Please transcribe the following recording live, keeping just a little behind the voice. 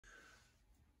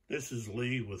This is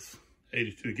Lee with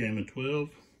 82 Gaming 12.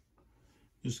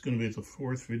 This is going to be the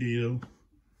fourth video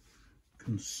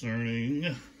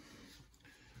concerning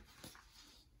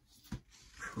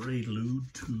Prelude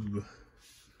to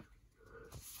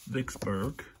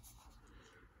Vicksburg,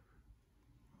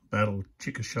 Battle of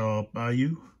Chickasaw,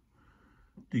 Bayou,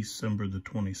 December the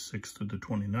 26th to the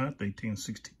 29th,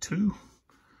 1862.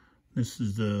 This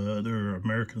is their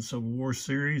American Civil War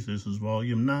series. This is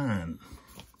volume 9.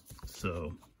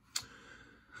 So,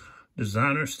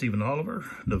 designer Stephen Oliver,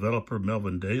 developer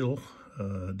Melvin Deal,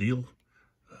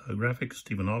 graphics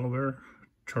Stephen Oliver,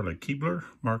 Charlie Keebler,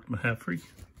 Mark Mahaffrey,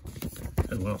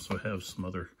 and we also have some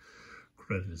other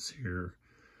credits here.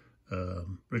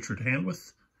 Richard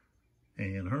Hanwith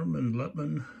and Herman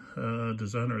Luttmann,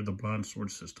 designer of the Blind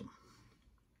Sword System.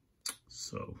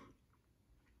 So,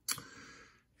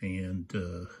 and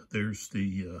there's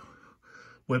the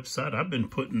website. I've been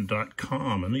putting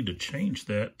 .com. I need to change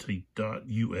that to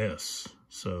 .us.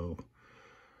 So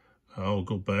I'll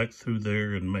go back through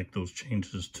there and make those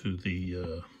changes to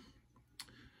the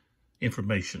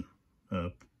information.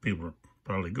 People are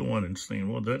probably going and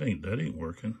saying, well, that ain't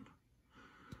working.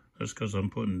 That's because I'm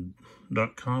putting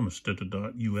 .com instead of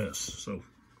 .us. So,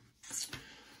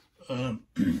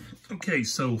 okay,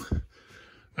 so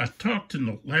I talked in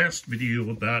the last video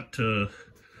about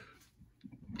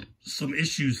some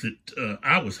issues that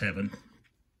I was having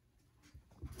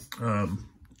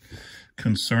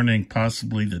concerning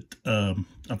possibly that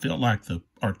I felt like the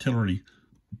artillery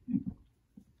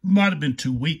might have been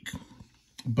too weak,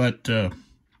 but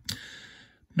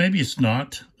maybe it's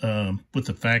not, with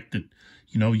the fact that,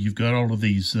 you know, you've got all of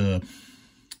these, not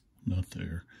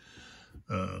there,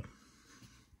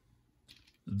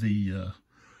 the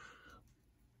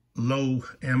low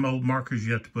ammo markers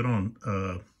you have to put on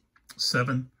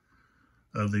 7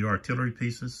 of the artillery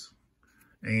pieces,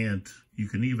 and you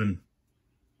can even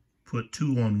put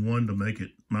 2 on 1 to make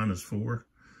it -4,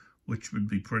 which would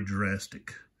be pretty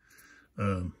drastic.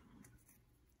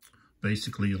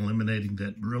 Basically eliminating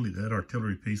that, really that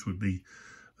artillery piece would be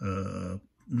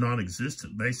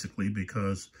non-existent, basically,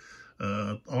 because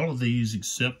all of these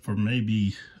except for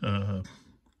maybe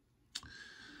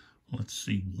let's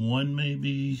see, 1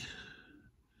 maybe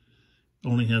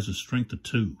only has a strength of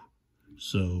 2.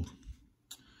 So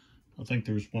I think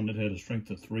there's one that had a strength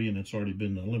of 3 and it's already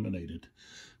been eliminated.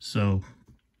 So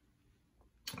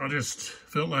I just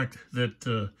felt like that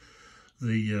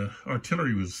the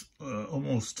artillery was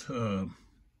almost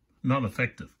not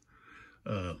effective.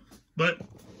 But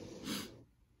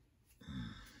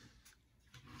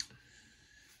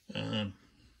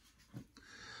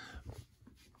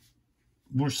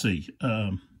we'll see.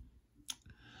 I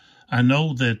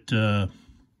know that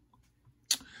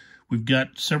we've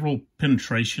got several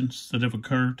penetrations that have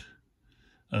occurred,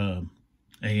 and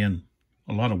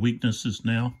a lot of weaknesses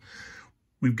now.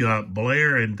 We've got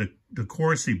Blair and the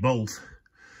Corsi both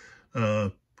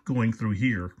going through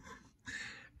here.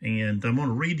 And I'm going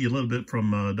to read you a little bit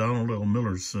from Donald L.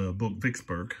 Miller's book,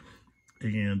 Vicksburg.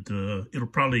 And it'll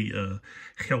probably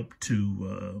help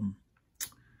to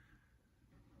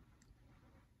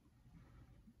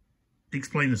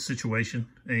explain the situation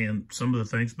and some of the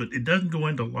things, but it doesn't go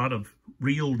into a lot of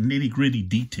real nitty-gritty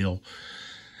detail,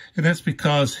 and that's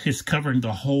because it's covering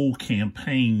the whole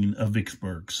campaign of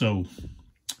Vicksburg. So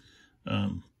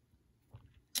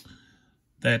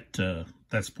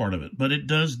that's part of it, but it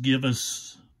does give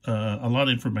us a lot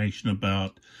of information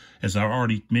about, as I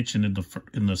already mentioned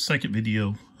in the second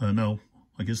video, no,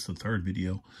 I guess the third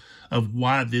video, of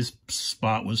why this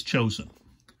spot was chosen.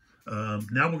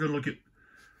 Now we're going to look at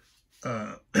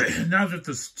now that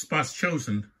the spot's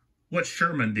chosen, what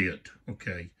Sherman did,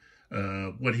 okay,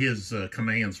 what his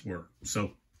commands were.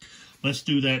 So let's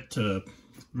do that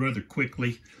rather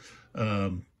quickly.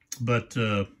 But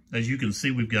as you can see,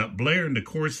 we've got Blair and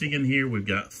DeCourcy in here. We've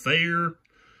got Thayer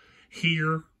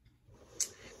here.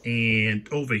 And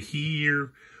over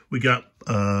here, we got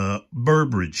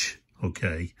Burbridge,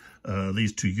 okay.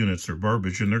 These 2 units are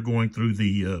Burbridge, and they're going through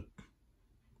the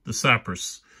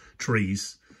cypress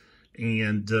trees.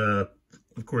 And, of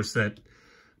course, that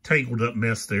tangled up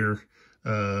mess there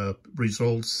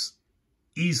results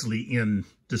easily in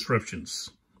disruptions,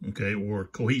 okay, or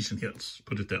cohesion hits,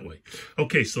 put it that way.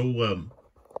 Okay, so,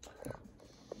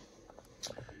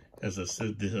 as I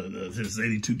said, this is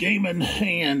 82 Gaming,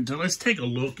 and let's take a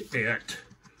look at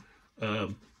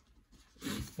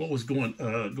what was going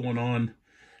on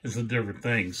as the different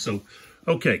things. So,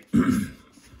 okay.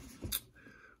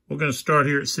 We're going to start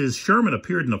here. It says, Sherman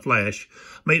appeared in a flash,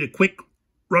 made a quick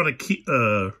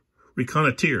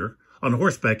reconnoitre on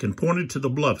horseback and pointed to the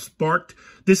bluffs, barked,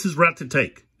 "This is route to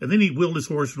take." And then he wheeled his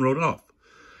horse and rode off.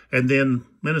 And then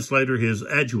minutes later, his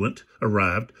adjutant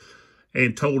arrived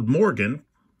and told Morgan,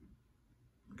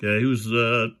 okay, who's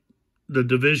the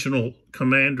divisional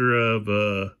commander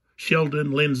of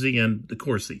Sheldon, Lindsay, and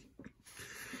DeCourcy.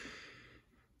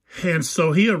 And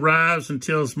so he arrives and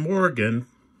tells Morgan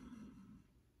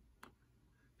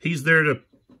he's there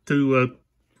to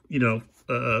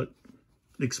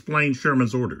explain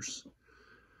Sherman's orders.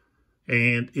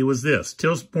 And it was this: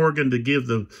 tells Morgan to give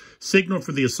the signal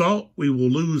for the assault. We will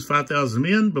lose 5,000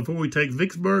 men before we take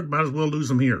Vicksburg. Might as well lose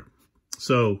them here.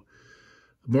 So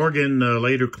Morgan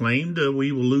later claimed,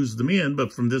 we will lose the men,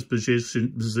 but from this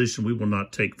position we will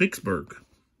not take Vicksburg.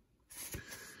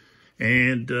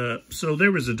 And so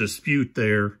there was a dispute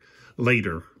there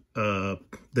later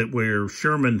that where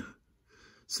Sherman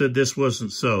said this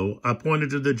wasn't so. I pointed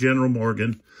to the General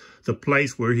Morgan, the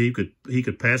place where he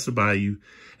could pass the bayou,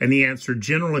 and he answered,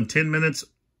 "General, in 10 minutes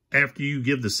after you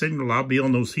give the signal, I'll be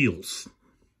on those hills."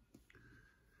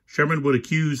 Sherman would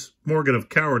accuse Morgan of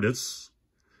cowardice.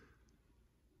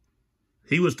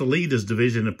 He was to lead his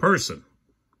division in person.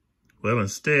 Well,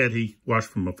 instead, he watched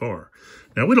from afar.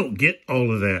 Now, we don't get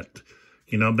all of that.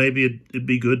 You know, maybe it'd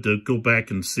be good to go back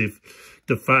and see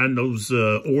to find those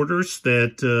orders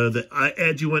that the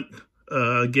adjutant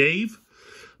gave.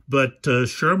 But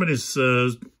Sherman is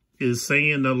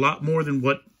saying a lot more than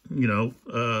what,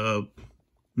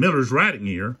 Miller's writing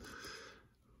here.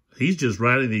 He's just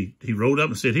writing, he wrote up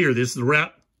and said, "Here, this is the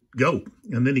route, go."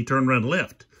 And then he turned around and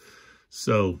left.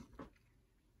 So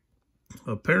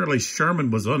apparently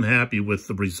Sherman was unhappy with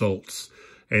the results.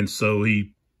 And so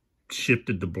he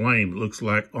shifted the blame, it looks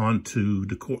like, onto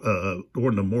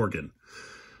Gordon to Morgan.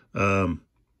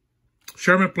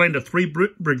 Sherman planned a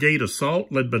 3-brigade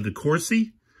assault led by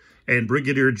DeCourcy and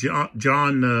Brigadier General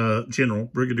John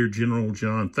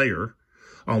Thayer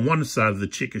on one side of the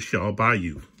Chickasaw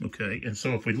Bayou. Okay, and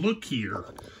so if we look here,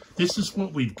 this is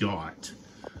what we've got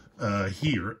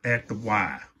here at the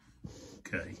Y.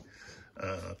 Okay,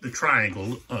 the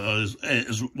triangle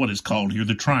is what it's called here,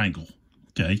 the triangle.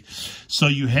 Okay, so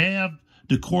you have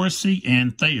DeCourcy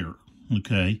and Thayer,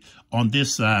 okay, on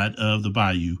this side of the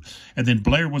bayou, and then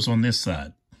Blair was on this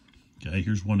side. Okay,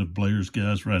 here's one of Blair's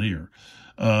guys right here.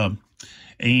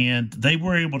 And they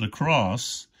were able to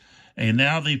cross, and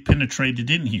now they've penetrated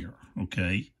in here,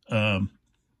 okay? I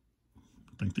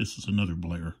think this is another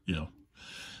Blair, yeah.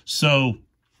 So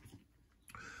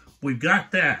we've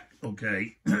got that,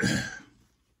 okay?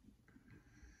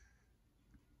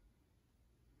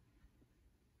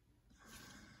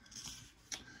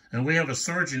 And we have a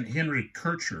Sergeant Henry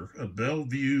Kircher of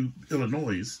Bellevue,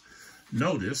 Illinois,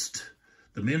 noticed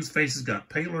the men's faces got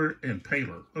paler and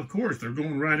paler. Of course, they're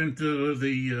going right into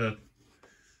the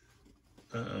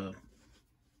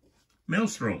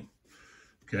maelstrom,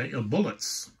 okay, of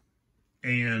bullets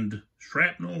and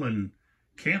shrapnel and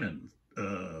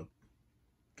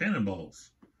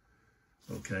cannonballs.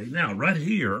 Okay, now right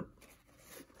here,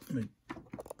 let me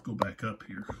go back up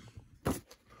here.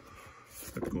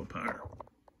 Have to go up higher.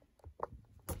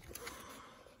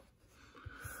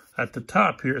 At the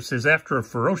top here, it says, after a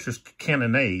ferocious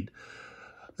cannonade,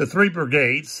 the 3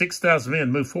 brigades, 6,000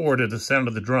 men, moved forward at the sound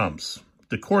of the drums.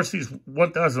 DeCourcy's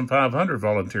 1,500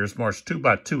 volunteers marched 2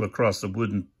 by 2 across the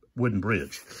wooden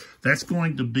bridge. That's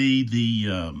going to be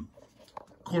the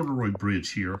corduroy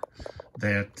bridge here,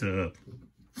 that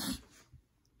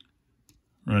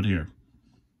right here.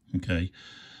 Okay,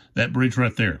 that bridge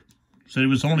right there. So it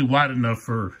was only wide enough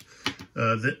for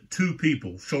the 2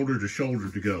 people, shoulder to shoulder,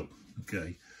 to go.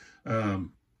 Okay.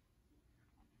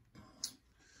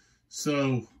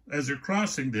 So as they're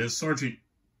crossing this, Sergeant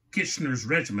Kitchener's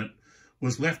regiment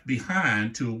was left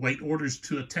behind to await orders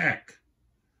to attack.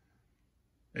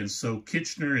 And so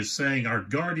Kitchener is saying, our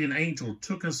guardian angel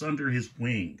took us under his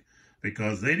wing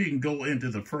because they didn't go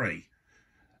into the fray.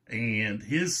 And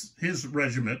his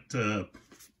regiment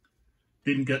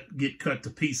didn't get cut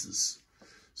to pieces.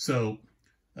 So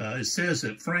it says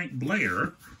that Frank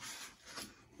Blair,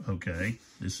 okay,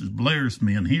 this is Blair's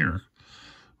men here,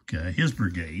 okay, his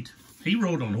brigade, he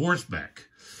rode on horseback,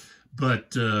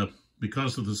 but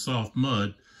because of the soft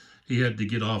mud, he had to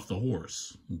get off the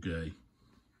horse, okay.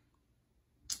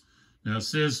 Now it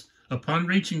says, upon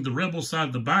reaching the rebel side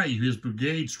of the bayou, his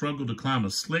brigade struggled to climb a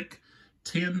slick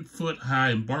 10-foot-high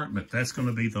embankment. That's going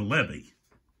to be the levee,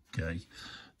 okay.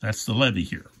 That's the levee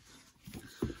here.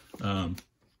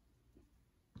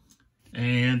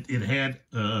 And it had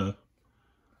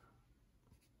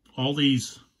all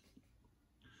these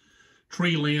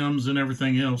tree limbs and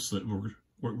everything else that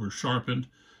were sharpened,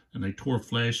 and they tore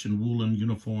flesh and woolen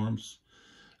uniforms.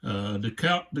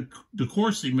 De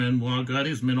Courcy, meanwhile, got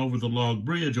his men over the log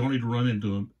bridge only to run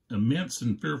into an immense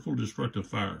and fearful destructive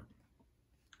fire.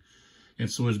 And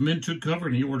so his men took cover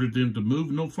and he ordered them to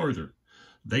move no further.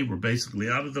 They were basically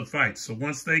out of the fight. So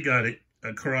once they got it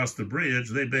across the bridge,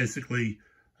 they basically,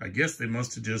 I guess they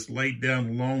must have just laid down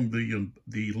along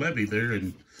the levee there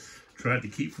and tried to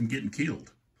keep from getting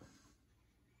killed.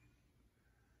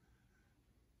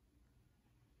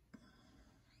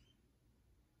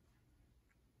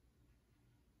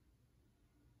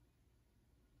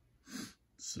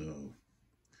 So,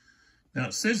 now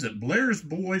it says that Blair's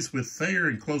boys with Thayer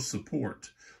in close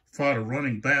support fought a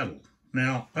running battle.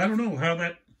 Now, I don't know how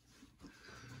that...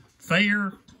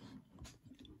 Thayer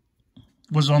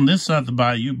was on this side of the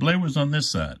bayou. Blair was on this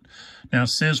side. Now, it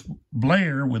says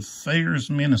Blair with Thayer's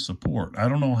men in support. I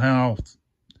don't know how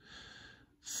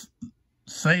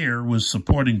Thayer was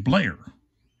supporting Blair,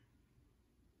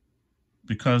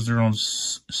 because they're on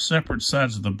separate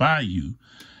sides of the bayou,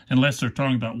 unless they're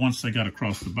talking about once they got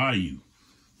across the bayou.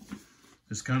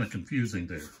 It's kind of confusing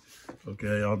there.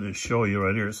 Okay, I'll just show you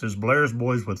right here. It says Blair's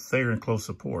boys with Thayer in close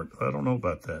support. I don't know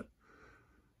about that.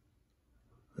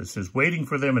 It says waiting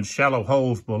for them in shallow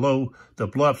holes below the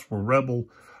bluffs were rebel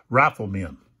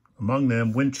riflemen. Among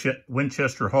them,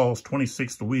 Winchester Hall's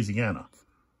 26th Louisiana.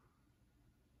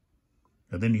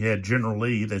 And then you had General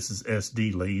Lee. This is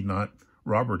S.D. Lee, not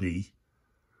Robert E.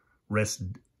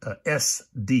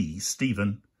 S.D.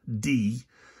 Stephen D.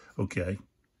 Okay.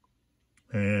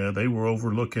 And they were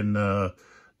overlooking the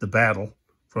battle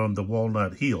from the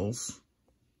Walnut Hills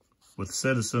with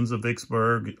citizens of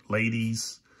Vicksburg,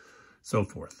 ladies, so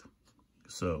forth.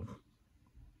 So,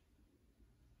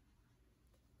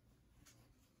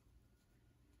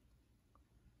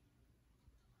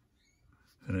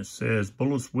 and it says,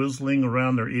 bullets whistling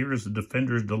around their ears, the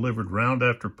defenders delivered round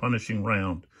after punishing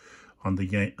round on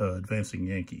the advancing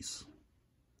Yankees.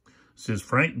 It says,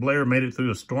 Frank Blair made it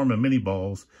through a storm of mini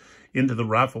balls into the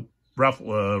rebel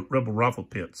rifle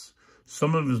pits.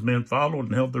 Some of his men followed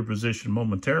and held their position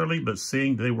momentarily, but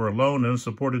seeing they were alone and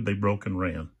unsupported, they broke and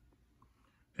ran.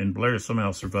 And Blair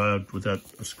somehow survived without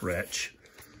a scratch.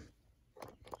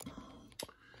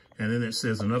 And then it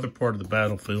says another part of the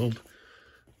battlefield.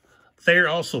 Thayer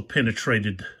also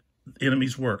penetrated the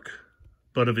enemy's work,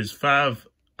 but of his 5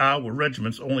 Iowa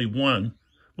regiments, only one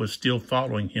was still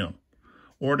following him.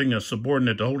 Ordering a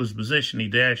subordinate to hold his position, he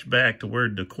dashed back to where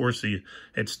De Courcy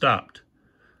had stopped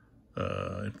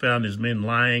and found his men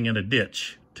lying in a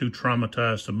ditch, too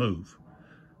traumatized to move.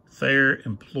 Thayer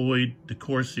employed De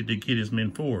Courcy to get his men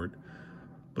forward,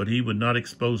 but he would not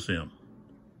expose them.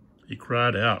 He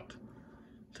cried out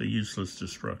to useless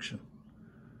destruction.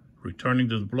 Returning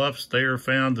to the bluffs, Thayer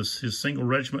found his single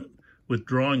regiment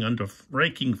withdrawing under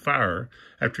raking fire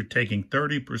after taking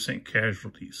 30%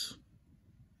 casualties.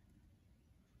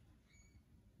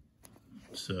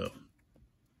 So,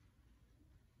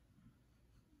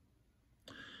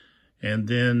 and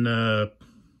then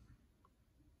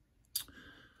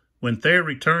when Thayer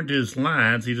returned to his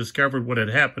lines, he discovered what had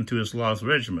happened to his lost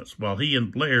regiments. While he and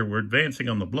Blair were advancing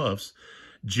on the bluffs,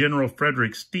 General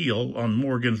Frederick Steele, on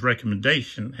Morgan's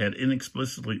recommendation, had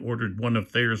inexplicitly ordered one of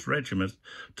Thayer's regiments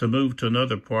to move to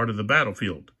another part of the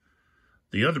battlefield.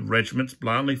 The other regiments,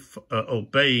 blindly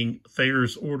obeying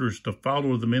Thayer's orders to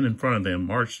follow the men in front of them,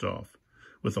 marched off.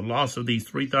 With the loss of these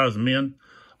 3,000 men,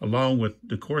 along with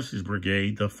De Courcy's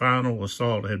brigade, the final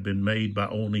assault had been made by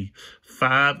only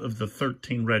 5 of the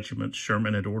 13 regiments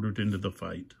Sherman had ordered into the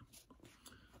fight.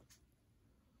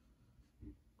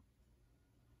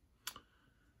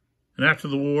 And after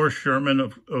the war, Sherman,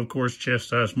 of course,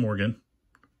 chastised Morgan.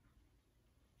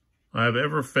 I have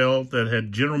ever felt that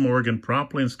had General Morgan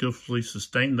promptly and skillfully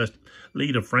sustained the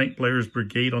lead of Frank Blair's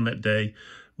brigade on that day,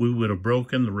 we would have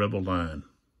broken the rebel line.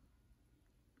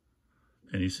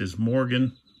 And he says,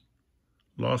 Morgan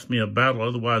lost me a battle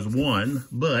otherwise won,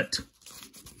 but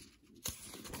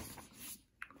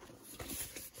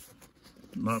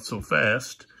not so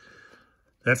fast.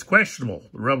 That's questionable.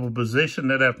 The rebel position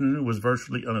that afternoon was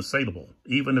virtually unassailable.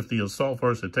 Even if the assault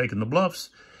force had taken the bluffs,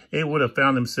 it would have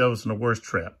found themselves in a worse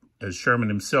trap. As Sherman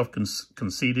himself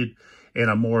conceded in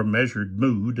a more measured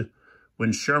mood,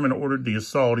 when Sherman ordered the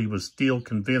assault, he was still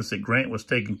convinced that Grant was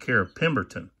taking care of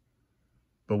Pemberton.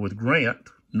 But with Grant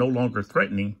no longer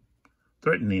threatening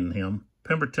him,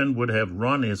 Pemberton would have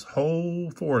run his whole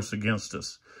force against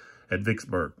us at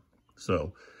Vicksburg.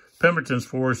 So Pemberton's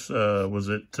force was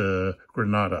at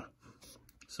Grenada.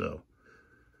 So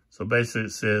basically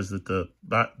it says that the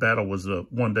battle was a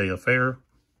one-day affair.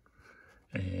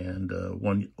 And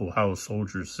one Ohio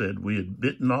soldier said, we had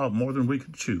bitten off more than we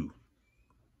could chew.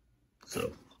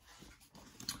 So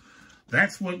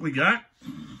that's what we got.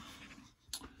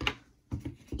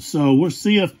 So we'll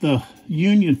see if the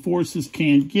Union forces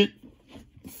can get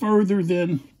further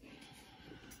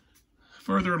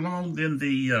along than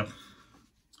the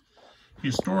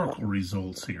historical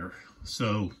results here.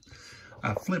 So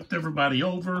I flipped everybody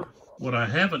over. What I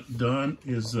haven't done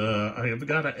is I have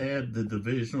got to add the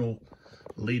divisional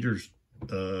leaders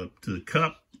to the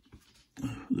cup,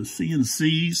 the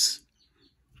CNCs.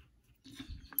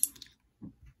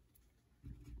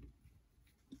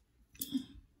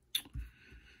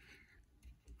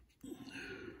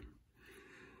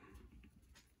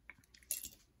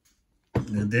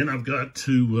 And then I've got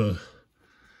to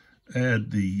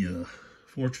add the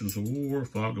Fortunes of War,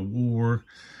 Fog of War,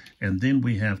 and then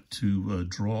we have to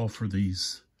draw for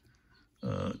these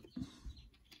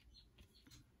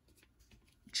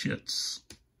chits.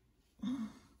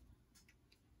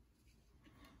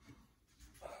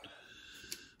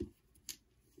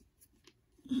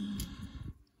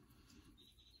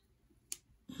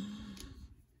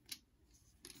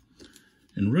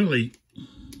 And really,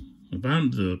 if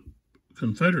I'm the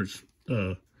Confederates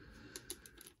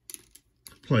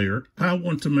player, I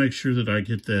want to make sure that I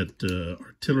get that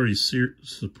artillery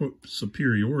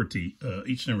superiority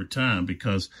each and every time,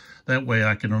 because that way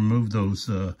I can remove those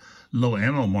low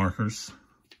ammo markers.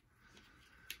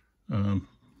 What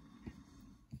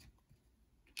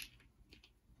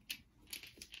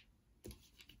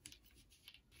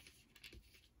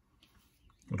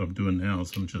I'm doing now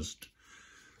is I'm just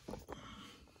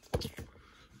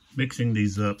mixing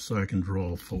these up so I can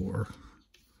draw 4.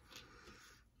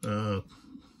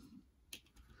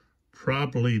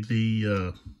 Probably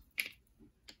the,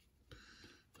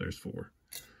 there's 4.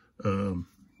 The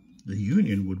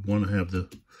Union would want to have the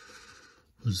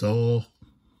huzzah,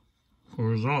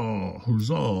 huzzah,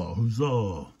 huzzah, huzzah.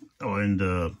 Oh,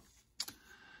 and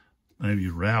maybe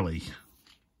rally.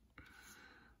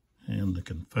 And the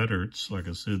Confederates, like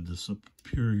I said, the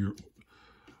superior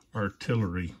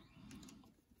artillery.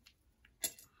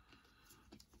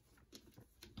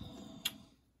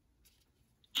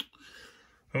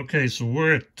 Okay, so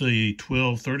we're at the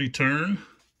 12:30 turn.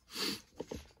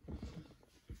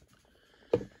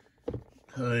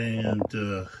 And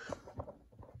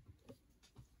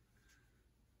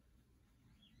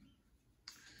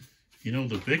you know,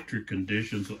 the victory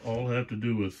conditions all have to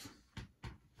do with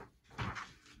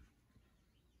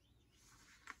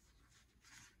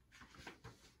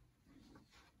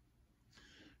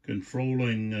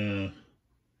controlling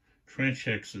trench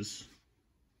hexes.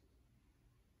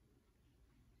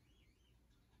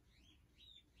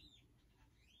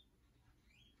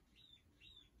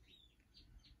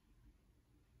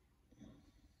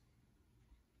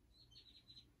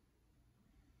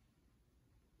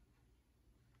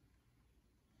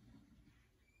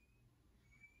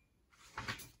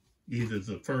 Either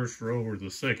the first row or the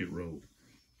second row.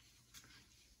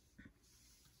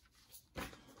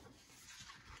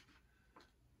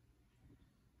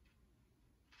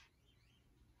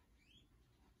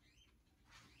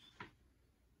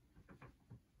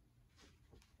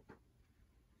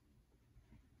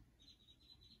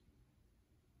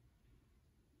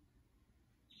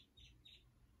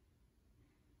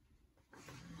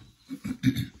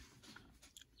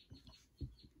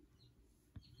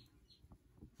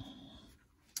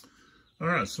 All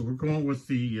right, so we're going with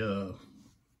the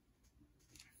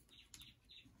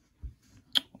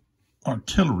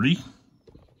artillery.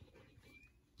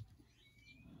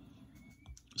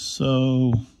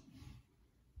 So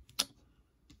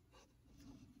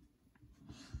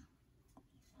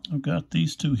I've got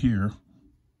these two here.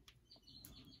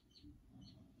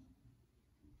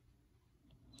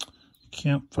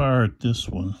 Can't fire at this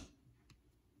one.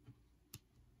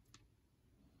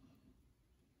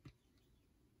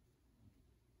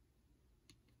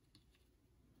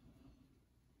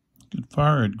 Could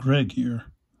fire at Greg here.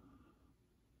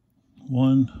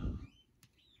 1,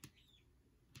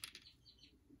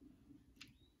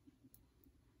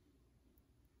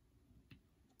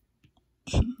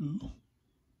 2,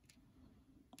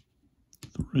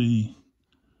 3,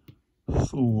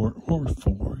 4, or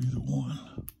 4, either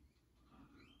one.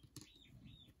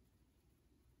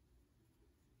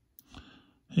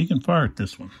 He can fire at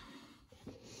this one.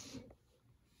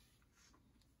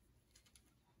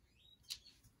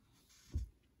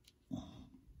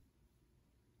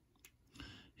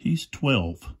 He's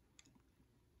 12.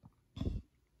 So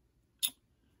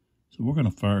we're going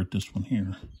to fire at this one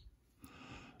here.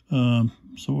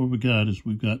 So what we got is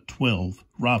we've got 12,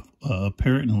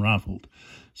 parrot and rifled.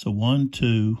 So 1,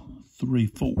 2, 3,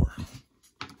 4.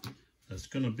 That's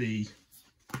going to be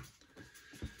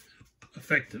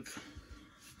effective.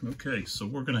 Okay, so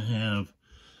we're going to have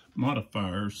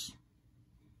modifiers.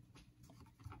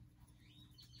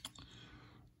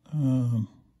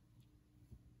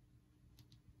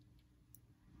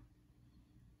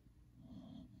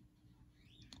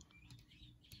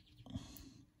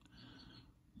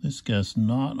 This guy's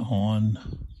not on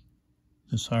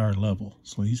this higher level,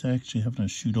 so he's actually having to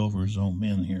shoot over his own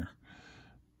men here.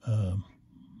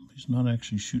 He's not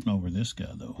actually shooting over this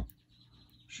guy, though.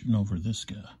 Shooting over this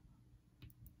guy.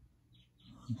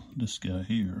 This guy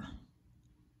here.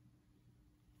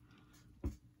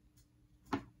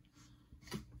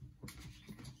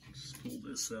 Let's pull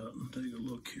this out and take a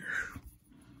look here.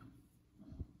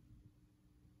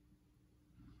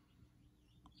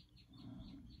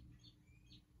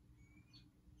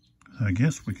 I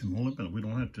guess we can limit it. We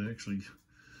don't have to actually,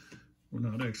 we're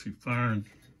not actually firing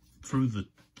through the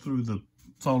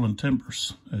fallen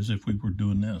timbers as if we were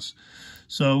doing this.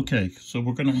 So, okay, so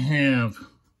we're going to have,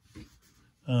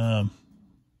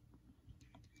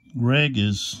 Greg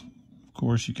is, of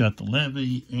course, you got the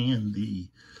levee and the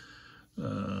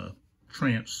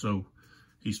trench. So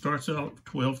he starts out at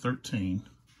 12, 13,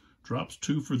 drops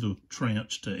 2 for the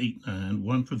trench to 8, 9,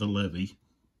 1 for the levee.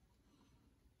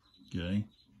 Okay.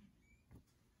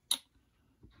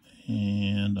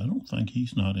 And I don't think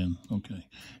he's not in. Okay.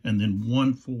 And then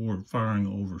 1 for firing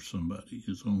over somebody,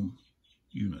 his own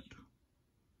unit.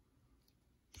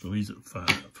 So he's at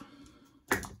 5.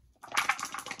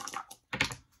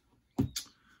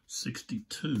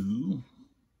 62.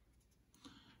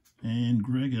 And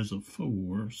Greg has a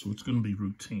 4, so it's going to be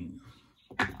routine.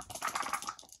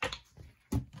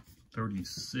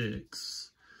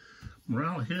 36.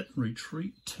 Morale hit and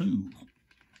retreat 2.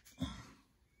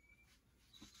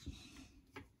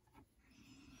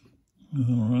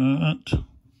 All right.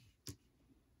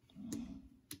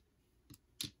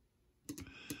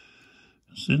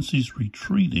 Since he's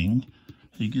retreating,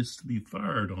 he gets to be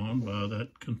fired on by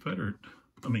that Confederate,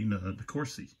 the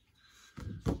Corsi.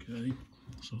 Okay,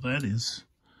 so that is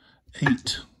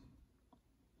 8.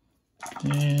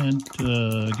 And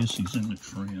I guess he's in the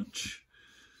trench.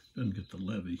 Doesn't get the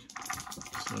levee.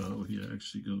 So he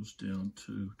actually goes down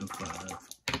to 5.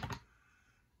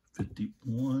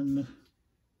 51.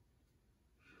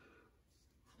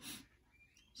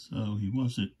 So he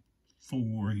was at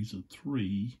 4, he's at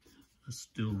 3. That's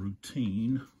still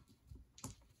routine.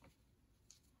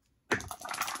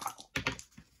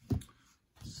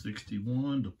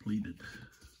 61, depleted.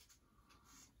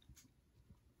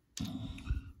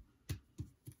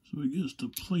 So he gets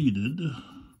depleted.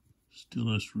 Still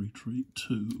has to retreat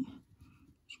 2.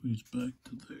 So he's back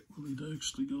to there. Well, he'd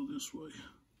actually go this way.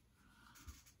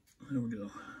 There we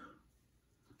go.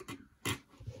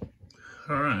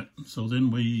 All right, so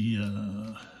then we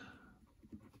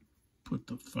put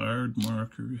the fired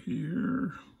marker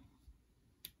here.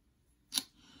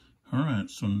 All right,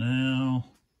 so now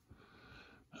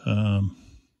I'm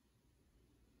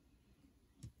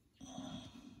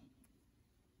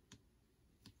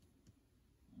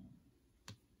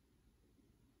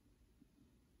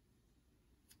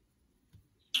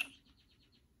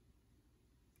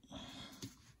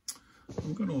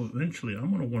going to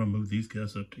want to move these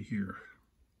guys up to here.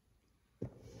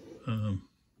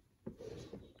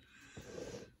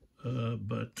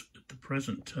 But at the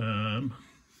present time,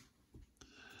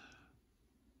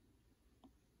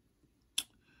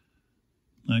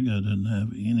 that guy doesn't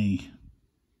have any.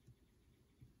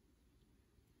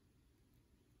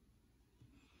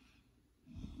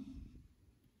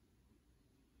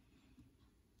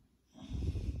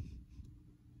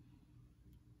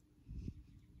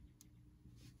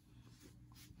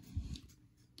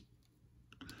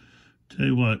 Tell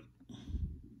you what.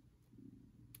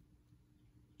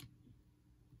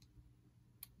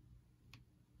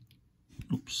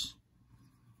 Oops.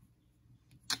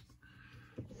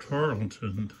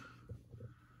 Tarleton.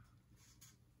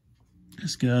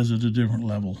 This guy's at a different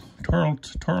level.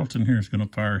 Tarleton here is going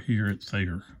to fire here at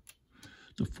Thayer,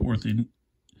 the 4th in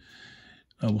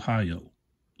Ohio.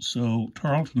 So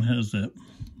Tarleton has that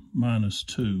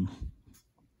 -2.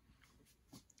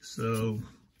 So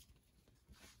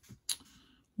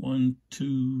 1,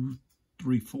 2,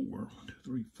 3, 4. 1, 2,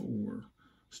 3, 4.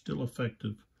 Still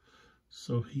effective.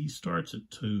 So he starts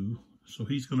at 2. So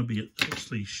he's going to be at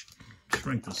actually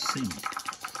strength of C.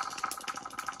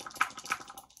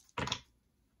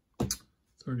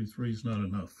 33 is not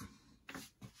enough.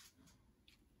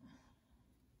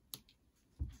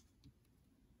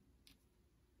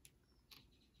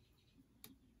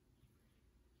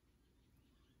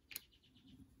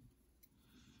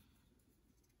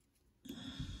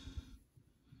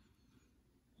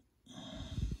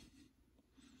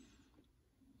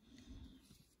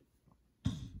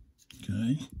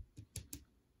 Okay.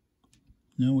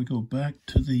 Now we go back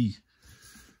to the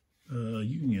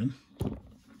Union.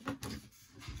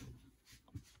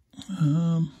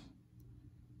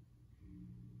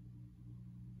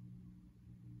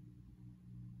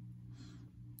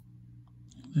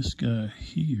 This guy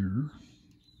here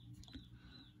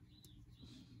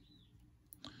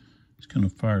is going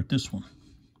to fire at this one.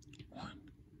 1,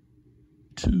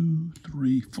 2,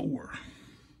 3, 4.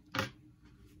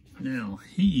 Now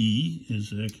he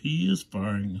is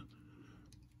firing.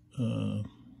 I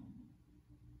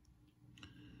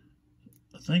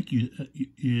think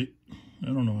I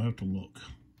don't know. I have to look.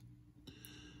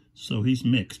 So he's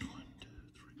mixed. 1, 2,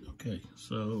 3. Okay,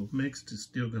 so mixed is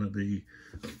still going to be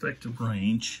effective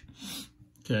range.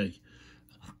 Okay,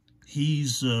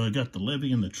 he's got the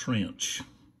levee and the trench.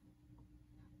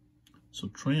 So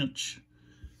trench,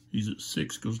 he's at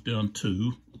 6, goes down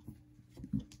 2.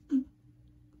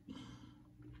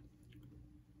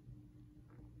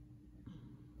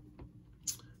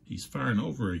 He's firing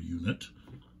over a unit,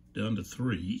 down to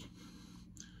 3.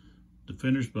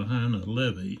 Defenders behind a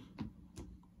levee,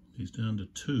 he's down to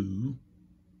 2.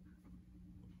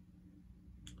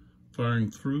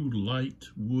 Firing through light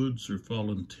woods or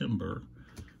fallen timber,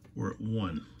 we're at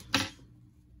 1.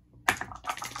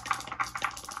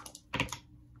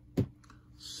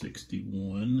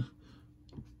 61.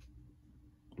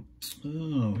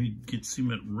 Oh, he gets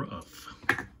him at rough.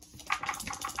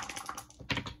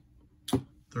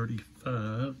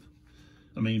 35.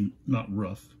 I mean, not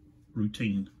rough,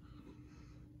 routine.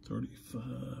 35,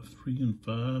 3 and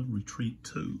 5, retreat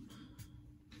 2.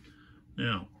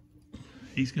 Now,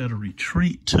 he's got to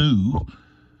retreat 2,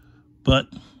 but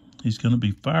he's going to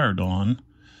be fired on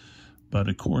by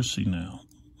the Corsi now.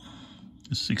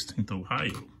 The 16th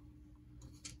Ohio.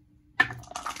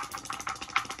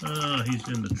 He's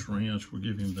in the trench. We'll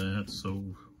give him that. So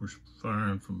we're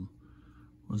firing from,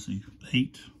 was he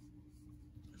 8?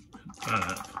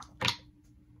 5.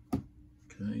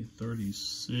 Okay,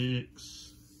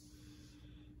 36.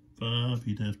 5,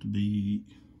 he'd have to be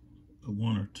a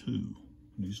 1 or 2, and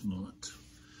he's not.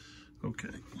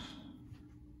 Okay.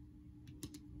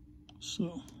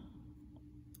 So,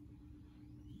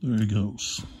 there he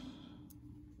goes.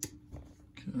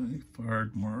 Okay,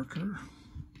 fired marker.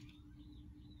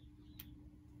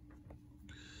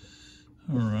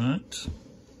 All right.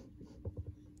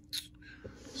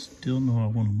 Still know I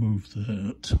want to move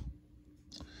that.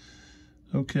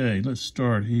 Okay, let's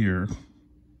start here.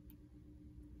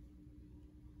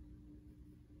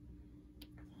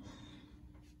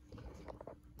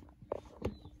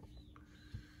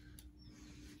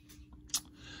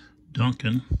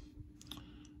 Duncan,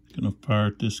 gonna fire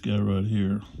at this guy right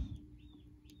here.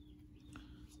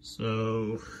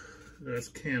 So that's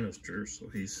canister, so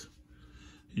he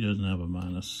doesn't have a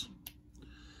minus.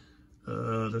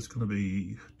 That's gonna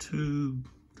be 2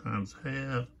 times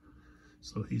half,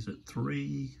 so he's at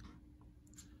 3.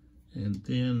 And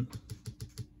then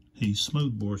he's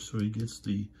smoothbore, so he gets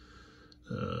the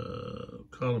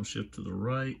column shift to the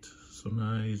right. So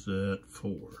now he's at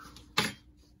 4.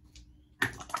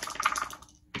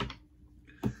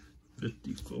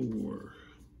 54.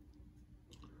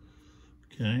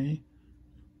 Okay.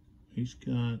 He's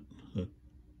got a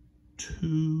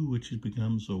 2, which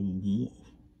becomes a 1.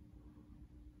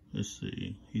 Let's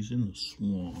see. He's in the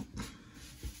swamp.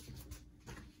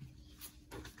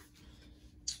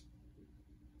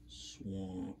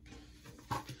 Swamp.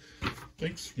 I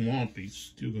think swamp, he's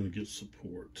still going to get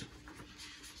support.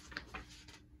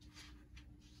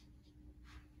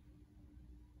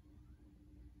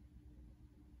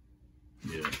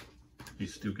 Yeah, he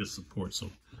still gets support,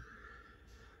 so.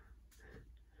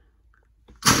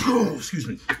 Oh, excuse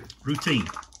me. Routine.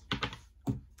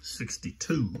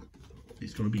 62.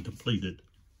 He's going to be depleted.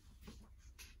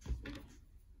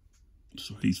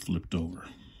 So he's flipped over.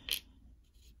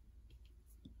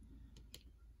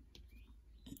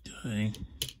 Okay.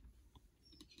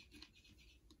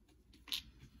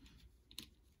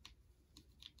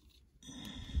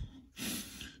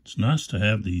 It's nice to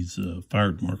have these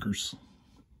fired markers.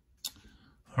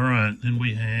 All right, then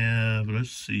we have,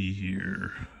 let's see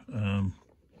here.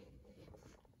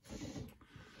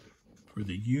 For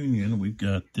the Union, we've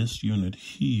got this unit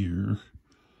here.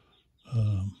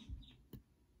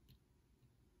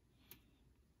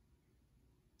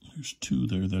 There's 2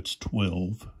 there, that's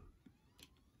 12.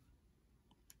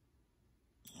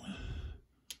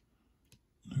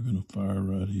 They're going to fire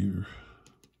right here.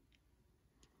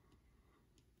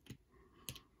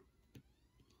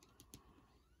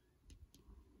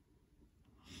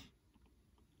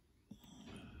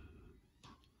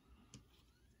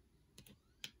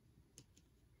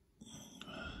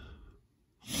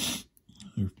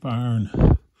 firing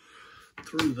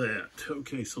through that.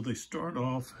 Okay, so they start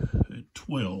off at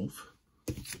 12,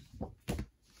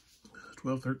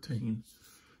 13.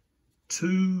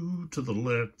 2 to the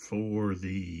left for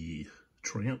the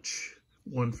trench,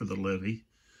 1 for the levee,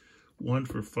 1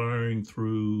 for firing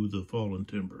through the fallen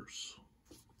timbers.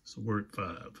 So we're at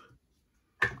 5.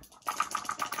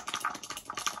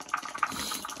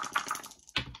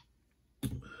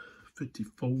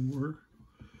 $54.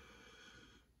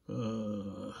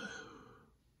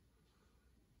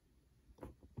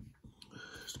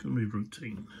 It's going to be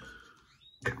routine.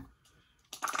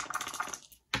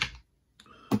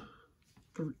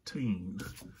 13.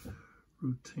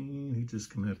 Routine, he's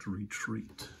just going to have to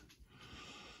retreat.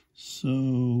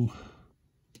 So,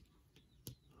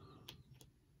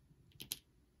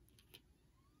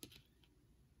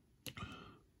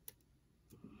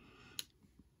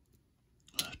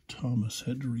 Thomas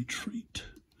had to retreat.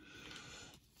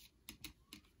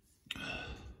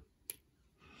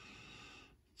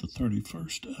 The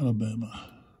 31st Alabama,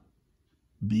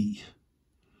 B.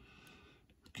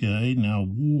 Okay, now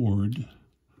Ward.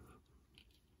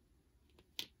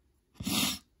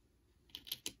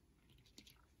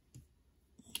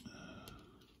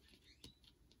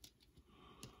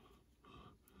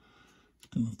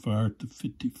 Going to fire at the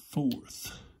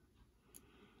 54th.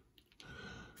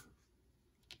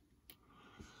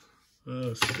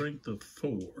 Strength of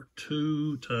 4.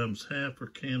 2 times half for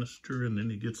canister, and then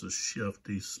he gets a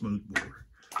shifty smoothbore.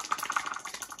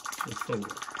 So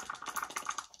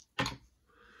 4.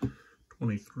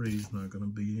 23 is not going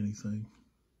to be anything.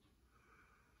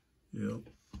 Yep.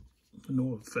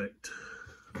 No effect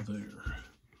there.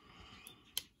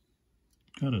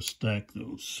 Got to stack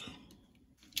those.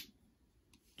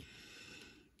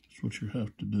 That's what you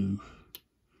have to do.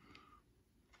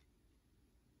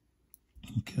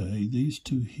 Okay, these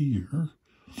two here,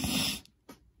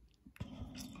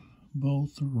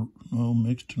 both are all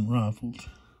mixed and rifled.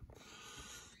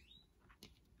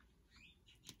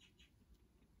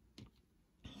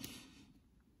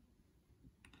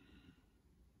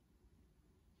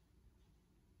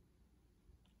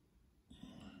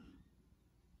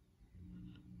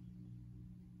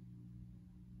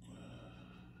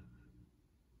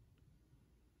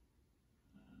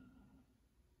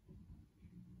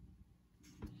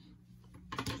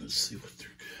 Let's see what they're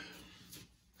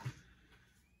good.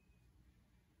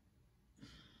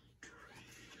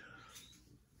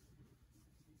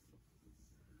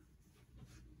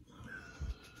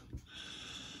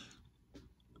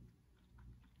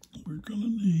 We're going to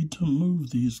need to move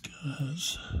these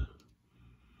guys.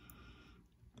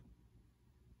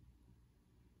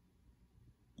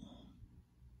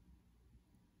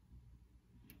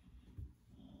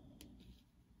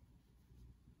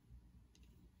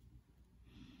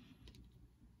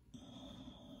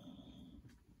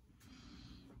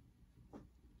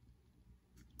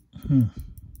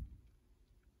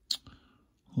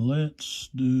 Let's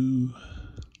do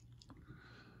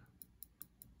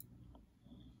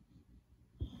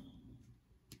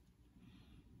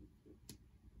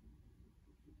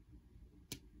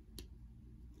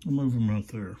I'll move them right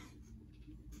there.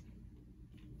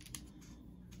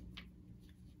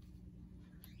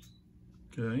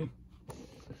 Okay.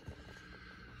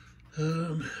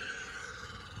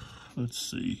 Let's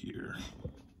see here.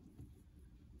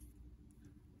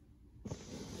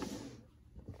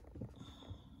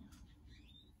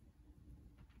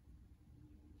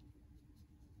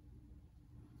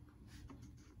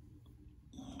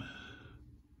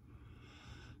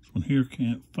 This one here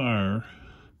can't fire.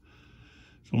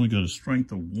 It's only got a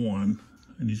strength of 1,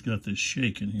 and he's got this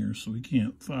shake in here, so he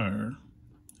can't fire.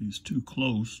 He's too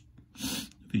close.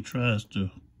 If he tries to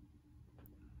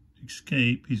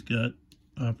escape, he's got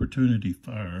opportunity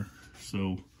fire.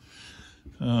 So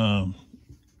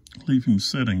leave him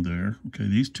sitting there. Okay,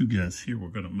 these two guys here we're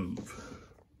going to move.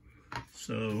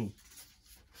 So,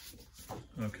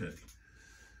 okay.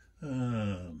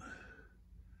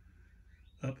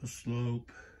 Up a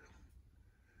slope.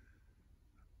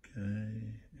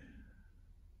 Okay.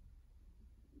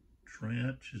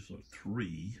 Trench is a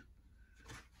 3.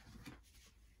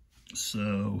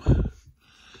 So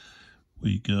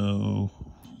we go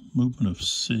movement of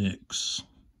 6.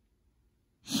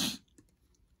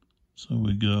 So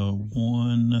we go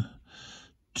 1,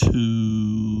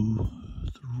 2,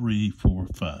 3, 4,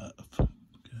 5. Okay,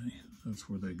 that's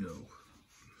where they go.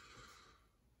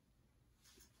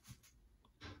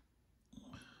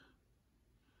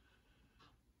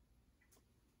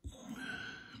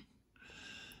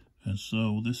 And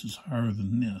so this is higher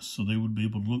than this, so they would be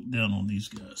able to look down on these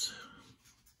guys.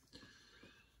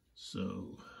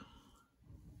 So,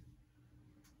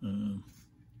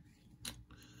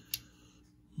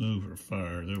 Move or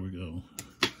fire. There we go.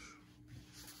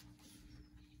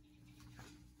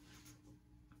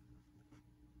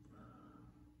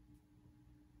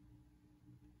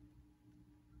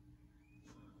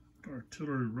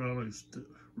 Artillery rally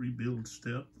rebuild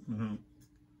step. No.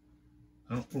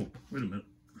 Oh, wait a minute.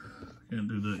 Can't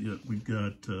do that yet. We've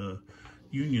got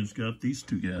Union's got these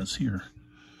two guys here.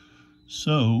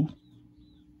 So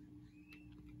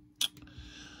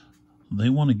they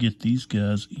want to get these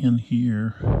guys in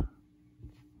here.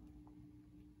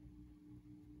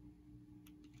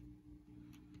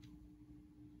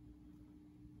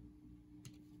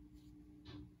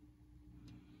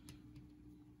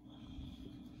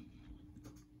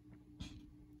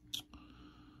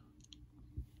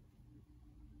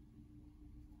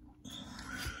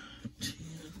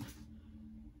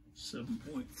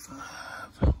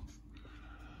 $7.5.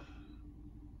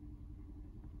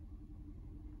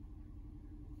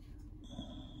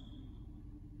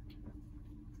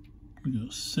 We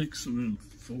got 6 and then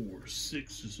 4.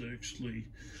 6 is actually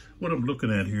what I'm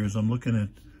looking at here. Is I'm looking at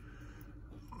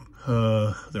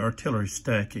the artillery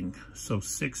stacking. So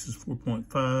 6 is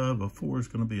 4.5. A 4 is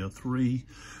going to be a 3.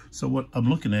 So what I'm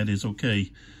looking at is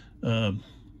okay.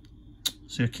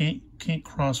 See, I can't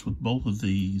cross with both of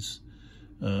these.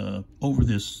 Over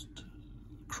this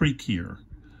creek here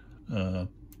and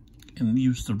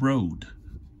use the road.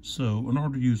 So in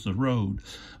order to use the road,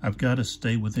 I've got to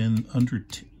stay within under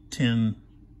 10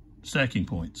 stacking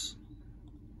points.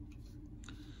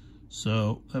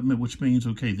 So that which means,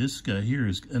 okay, this guy here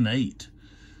is an 8.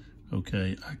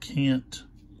 Okay, I can't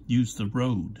use the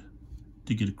road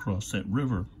to get across that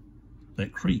river,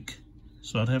 that creek.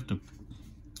 So I'd have to,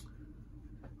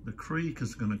 the creek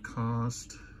is going to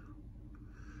cost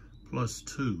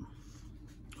 +2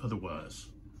 otherwise.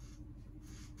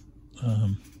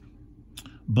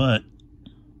 But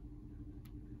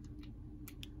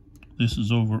this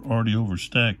is already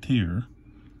overstacked here.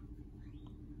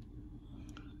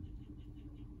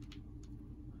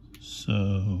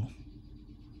 So,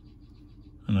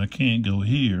 and I can't go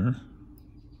here.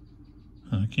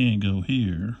 I can't go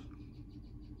here.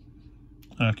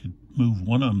 I could move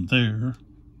one of them there.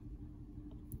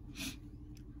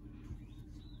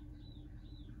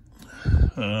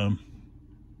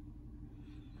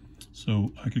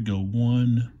 So I could go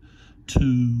 1,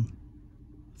 2,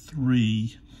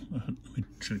 3. Let me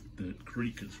check that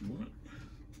creek is what.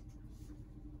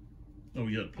 Oh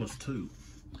yeah, +2.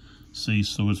 See,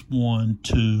 so it's 1,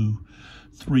 2,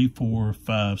 3, 4,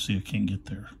 5. See, I can't get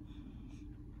there.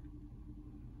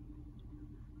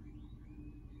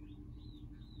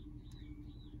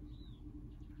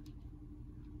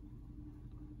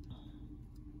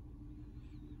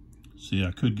 See,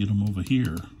 I could get them over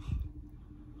here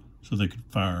so they could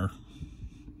fire.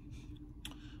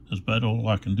 That's about all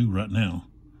I can do right now.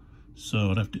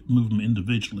 So I'd have to move them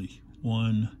individually.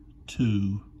 1,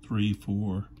 2, 3,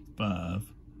 4,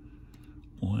 5.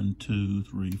 1, 2,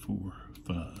 3, 4,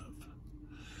 5.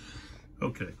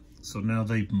 Okay, so now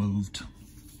they've moved.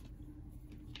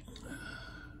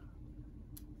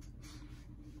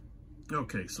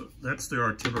 Okay, so that's the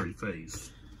artillery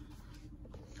phase.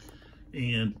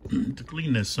 And to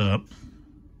clean this up,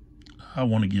 I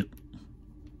want to get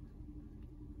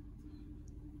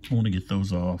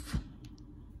those off.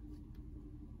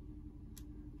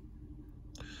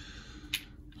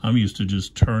 I'm used to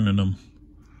just turning them.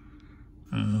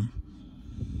 And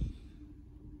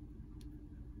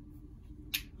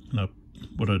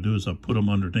what I do is I put them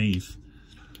underneath.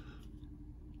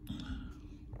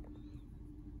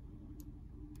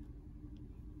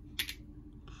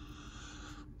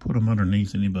 Put them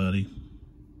underneath anybody.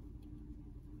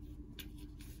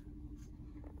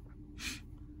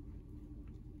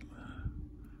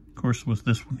 Of course, with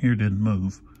this one here, didn't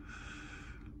move.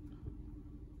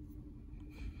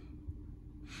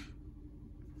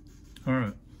 All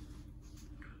right.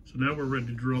 So now we're ready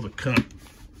to drill the cut.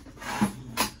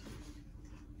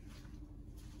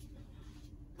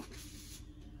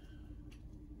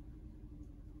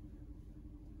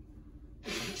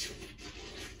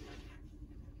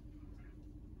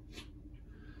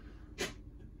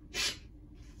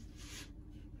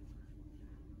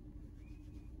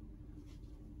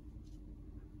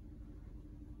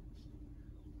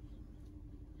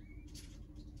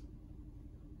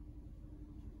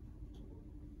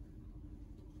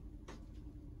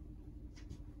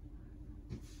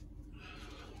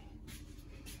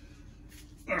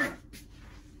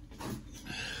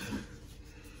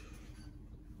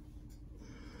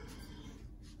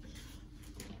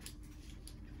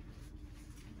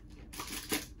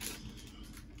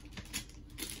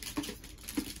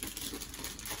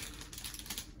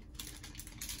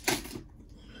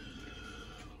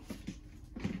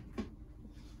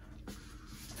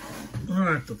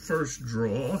 the first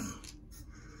draw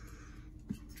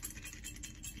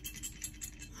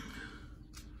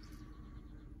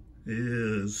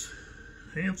is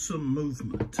Handsome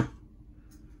Movement.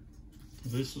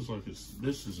 This is like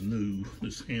this is new,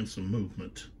 this Handsome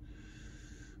Movement.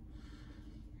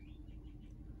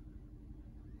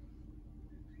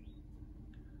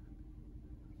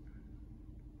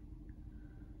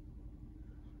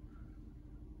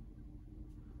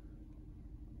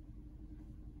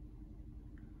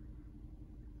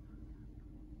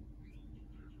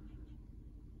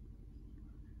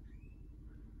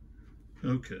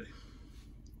 Okay,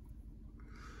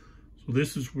 so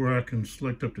this is where I can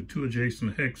select up to 2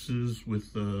 adjacent hexes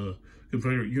with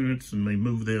Confederate units and may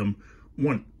move them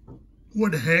one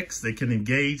hex. They can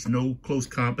engage, no close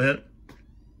combat.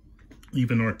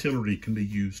 Even artillery can be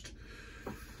used.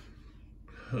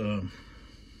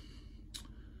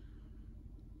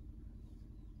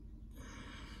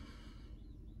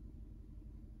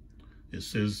 It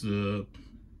says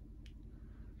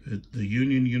the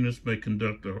Union units may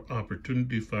conduct an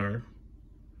opportunity fire.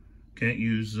 Can't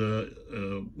use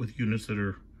with units that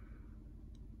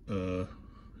are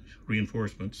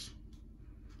reinforcements.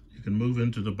 You can move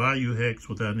into the Bayou hex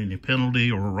without any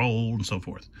penalty or a roll and so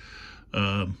forth.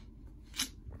 Do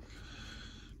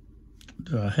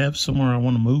I have somewhere I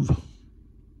want to move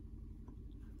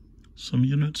some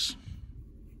units?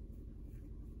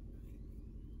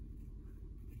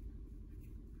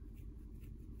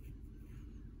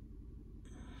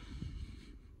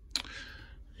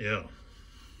 Yeah.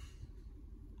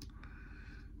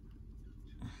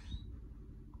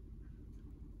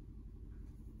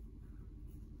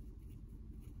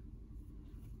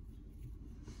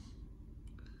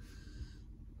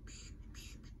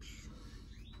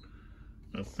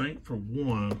 I think for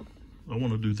one, I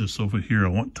want to do this over here. I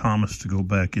want Thomas to go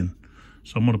back in.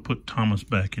 So I'm going to put Thomas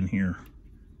back in here.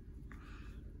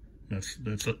 That's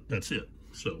it.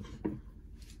 So,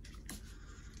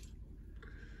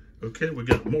 okay, we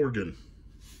got Morgan.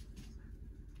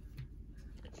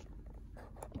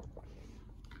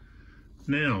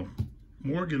 Now,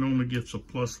 Morgan only gets a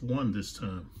 +1 this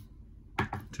time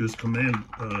to his command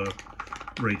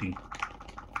rating.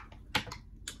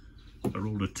 I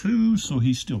rolled a 2, so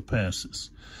he still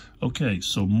passes. Okay,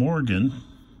 so Morgan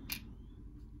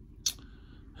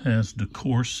has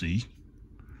DeCourcy,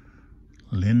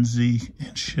 Lindsay,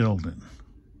 and Sheldon.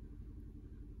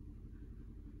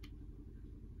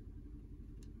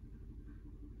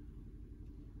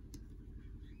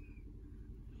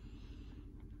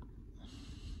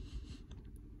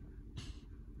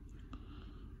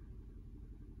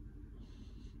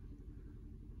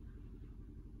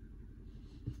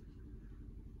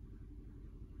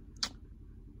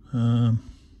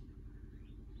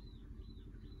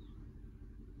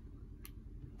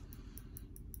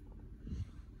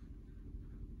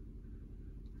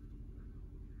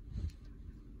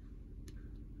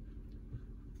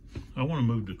 I want to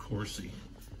move to Corsi,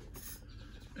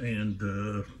 and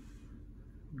I'm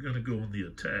going to go on the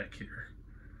attack here.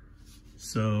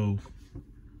 So,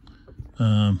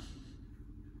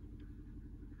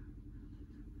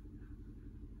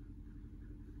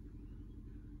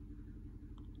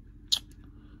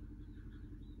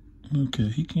 okay,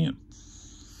 he can't,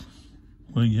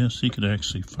 well, yes, he could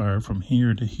actually fire from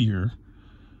here to here.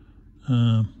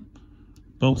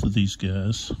 Both of these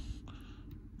guys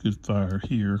could fire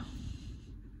here.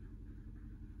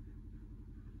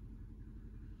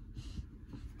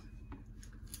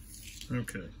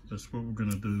 Okay, that's what we're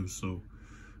gonna do. So,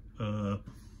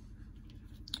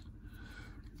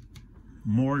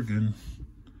 Morgan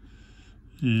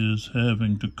is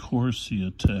having DeCourcy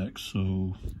attack,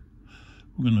 so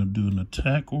we're gonna do an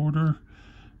attack order.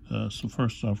 So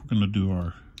first off, we're gonna do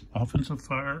our offensive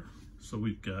fire. So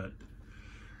we've got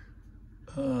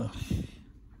I'll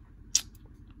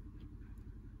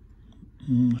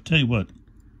tell you what,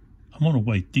 I'm gonna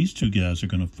wait. These two guys are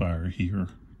gonna fire here.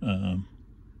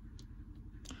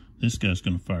 This guy's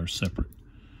gonna fire separate.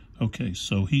 Okay,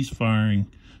 so he's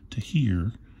firing to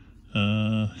here.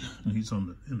 He's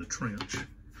in the trench.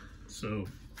 So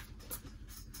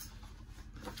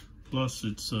plus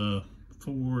it's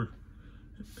 4,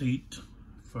 8.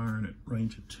 Firing at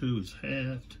range of 2 is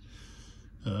halved.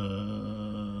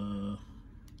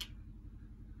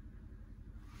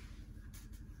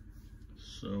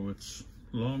 So it's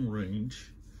long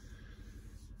range.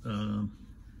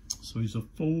 So he's a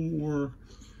 4,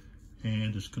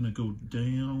 and it's going to go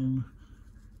down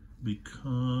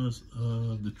because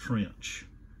of the trench.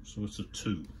 So it's a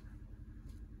 2.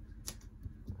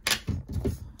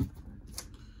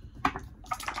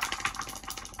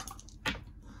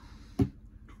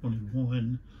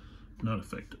 $21. not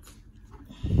effective.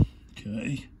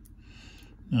 Okay.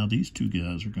 Now these two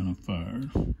guys are going to fire.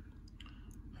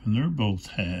 And they're both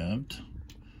halved.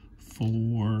 4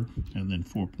 and then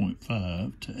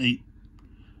 4.5 to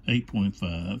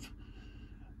 8.5.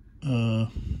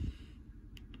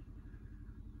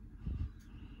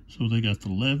 So they got the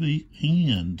levee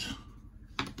and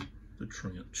the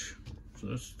trench. So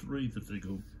that's 3 that they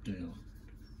go down.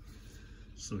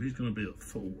 So he's going to be at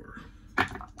 4.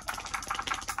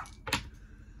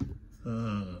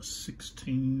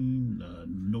 16,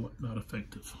 no, not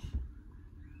effective.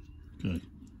 Okay.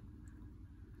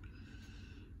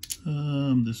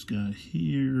 This guy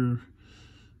here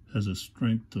has a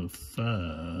strength of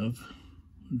 5,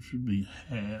 which should be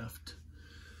halved.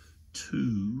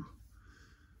 2.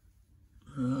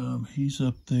 He's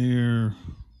up there,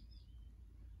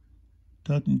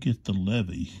 doesn't get the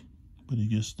levee, but he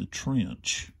gets the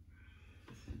trench.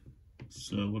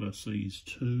 So what I see is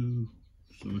 2,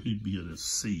 so he'd be at a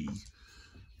C.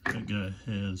 That guy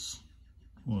has,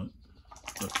 what,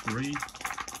 a 3?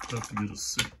 Have to get a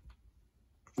 6.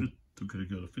 Okay,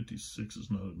 got a 56 is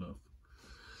not enough.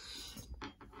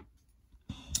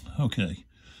 Okay,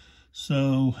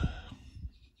 so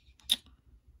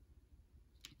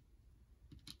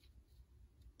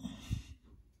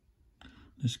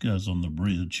this guy's on the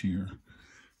bridge here.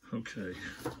 Okay,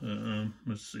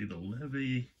 let's see, the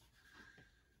levee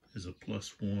is a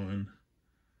 +1.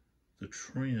 The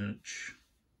trench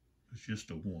is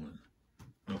just a 1.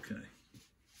 Okay.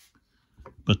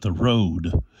 But the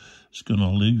road is going to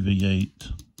alleviate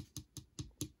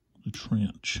the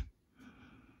trench.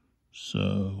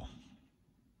 So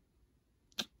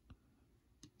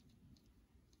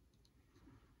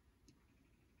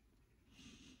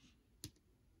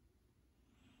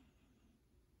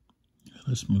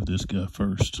let's move this guy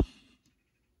first.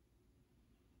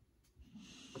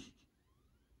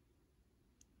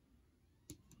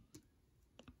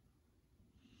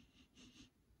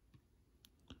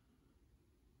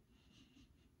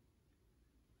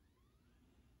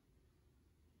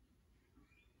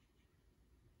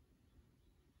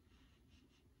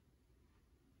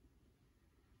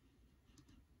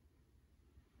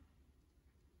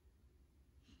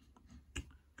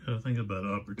 Got to think about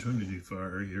opportunity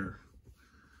fire here,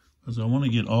 because I want to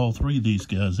get all 3 of these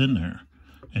guys in there,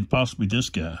 and possibly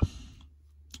this guy.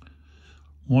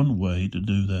 One way to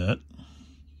do that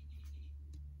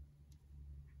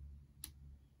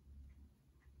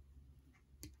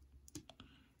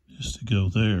is to go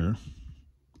there.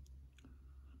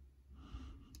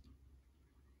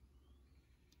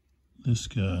 This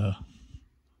guy,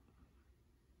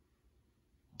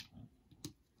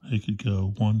 he could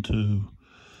go 1, 2,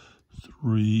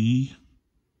 3,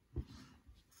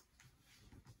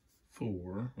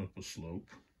 4 up a slope.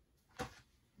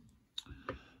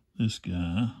 This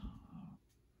guy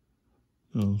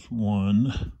goes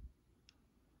 1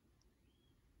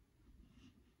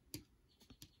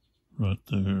 right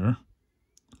there.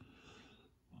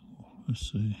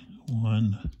 Let's see,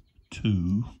 1,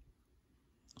 2.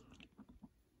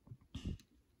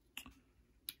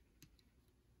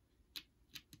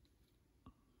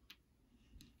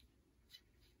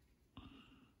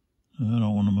 I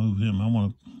don't want to move him. I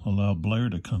want to allow Blair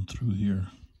to come through here.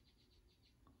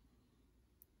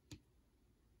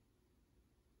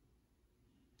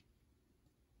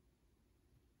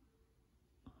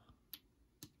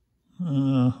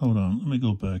 Hold on. Let me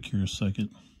go back here a second.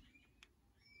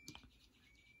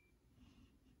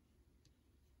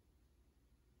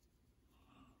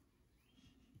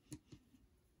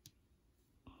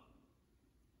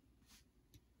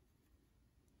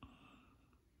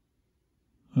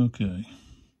 Okay.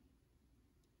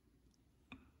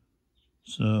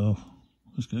 So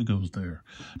this guy goes there.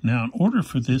 Now, in order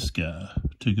for this guy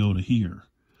to go to here,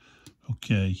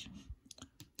 okay,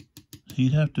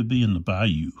 he'd have to be in the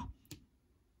bayou.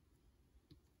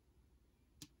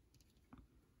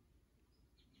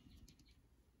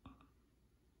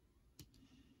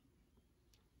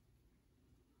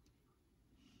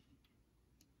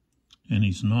 And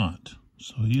he's not.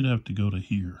 So he'd have to go to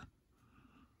here.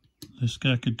 This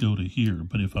guy could go to here,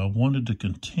 but if I wanted to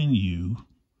continue,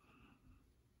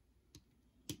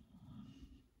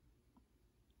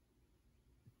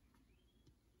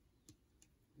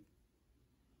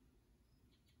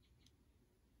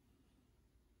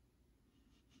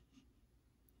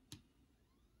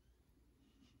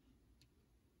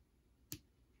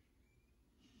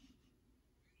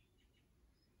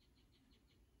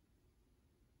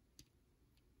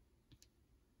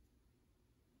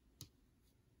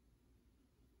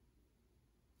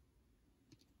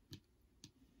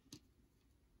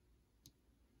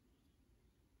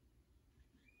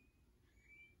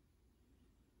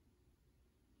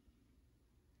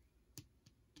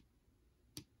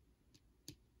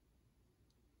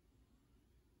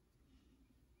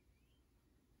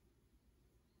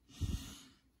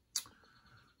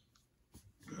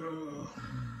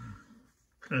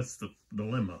 That's the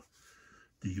dilemma.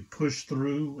 Do you push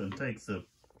through and take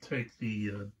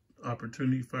the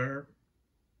opportunity fire?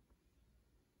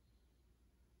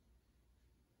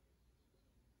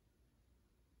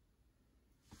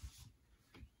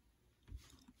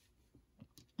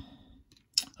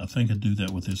 I think I'd do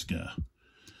that with this guy.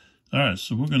 All right,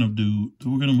 so we're gonna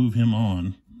move him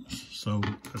on. So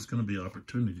that's gonna be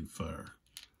opportunity fire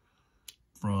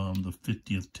from the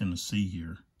 50th Tennessee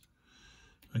here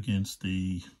against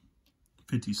the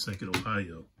 52nd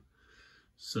Ohio.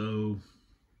 So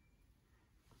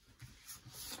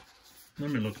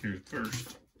let me look here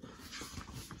first.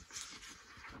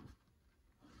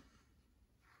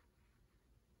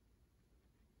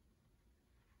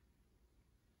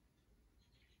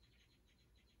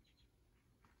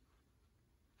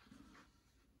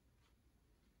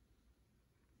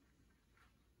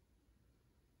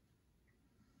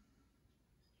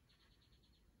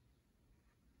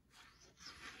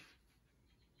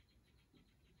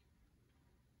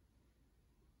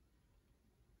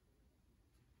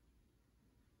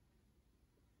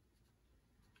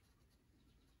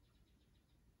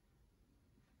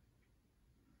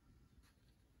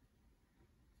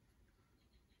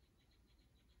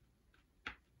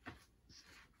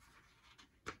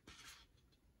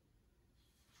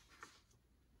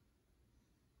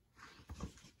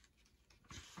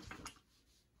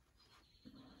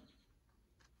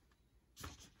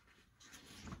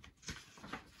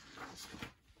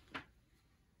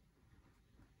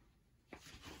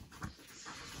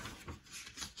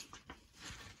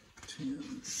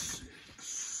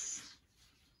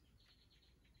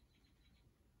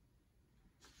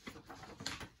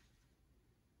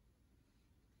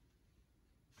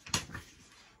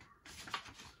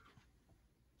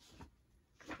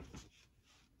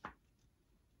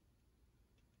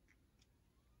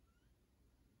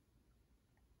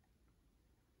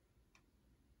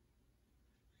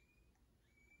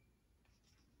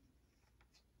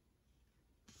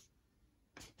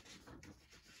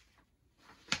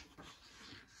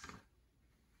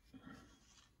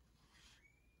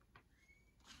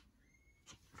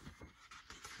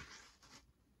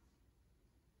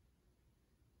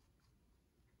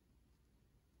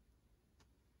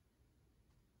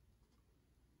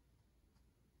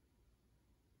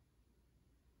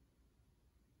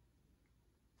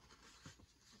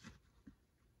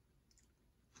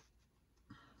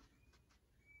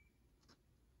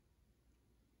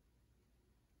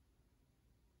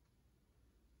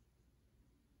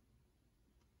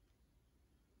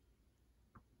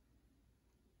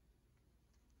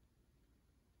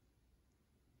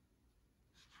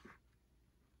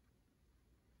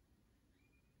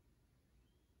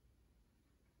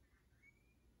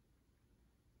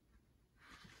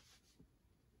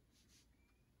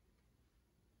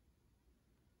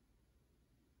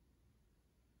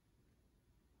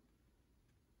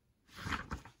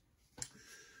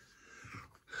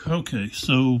 Okay,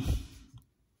 so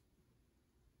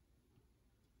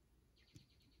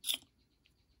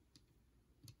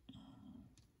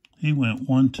he went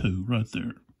 1-2 right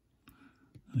there.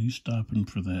 He's stopping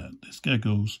for that. This guy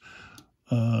goes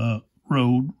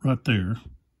road right there,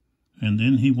 and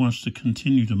then he wants to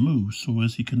continue to move. So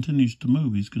as he continues to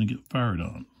move, he's going to get fired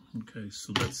on. Okay,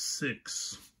 so that's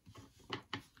 6.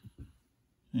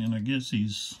 And I guess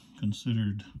he's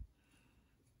considered...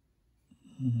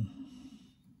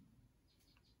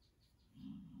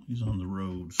 he's on the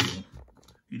road, so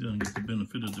he doesn't get the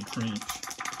benefit of the trench.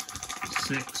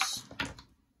 6,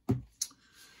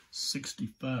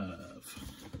 65.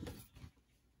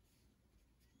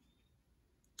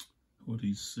 What,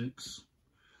 he's 6?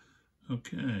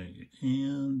 Okay,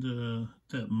 and at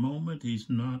that moment he's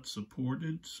not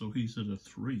supported, so he's at a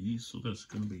 3, so that's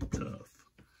going to be tough.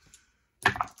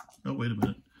 Oh, wait a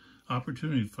minute.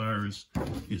 Opportunity fire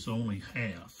is only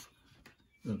half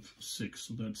of 6,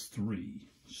 so that's 3.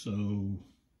 So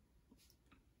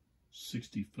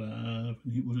 65,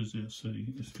 and what does that say?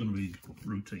 It's going to be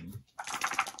routine.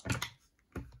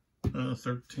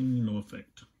 13, no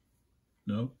effect.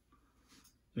 No,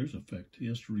 there's effect. He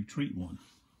has to retreat 1.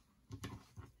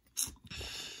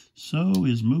 So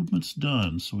his movement's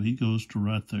done, so he goes to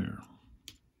right there.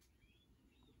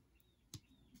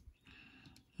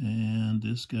 And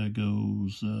this guy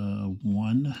goes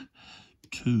 1,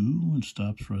 2, and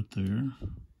stops right there.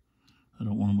 I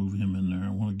don't want to move him in there.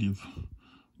 I want to give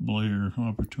Blair an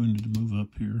opportunity to move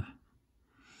up here.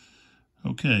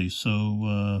 Okay,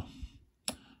 so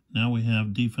now we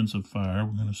have defensive fire.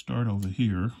 We're going to start over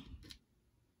here.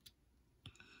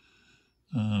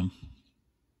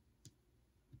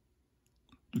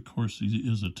 Of course, he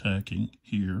is attacking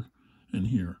here and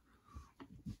here.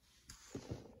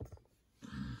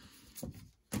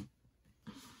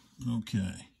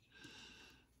 Okay.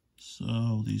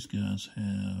 So these guys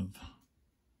have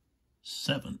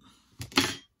 7.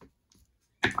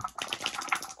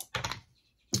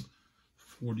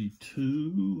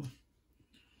 42.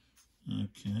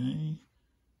 Okay.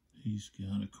 He's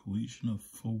got a cohesion of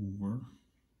 4.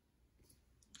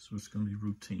 So it's going to be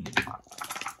routine.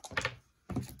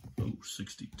 Oh,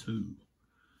 62.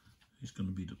 He's going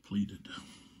to be depleted.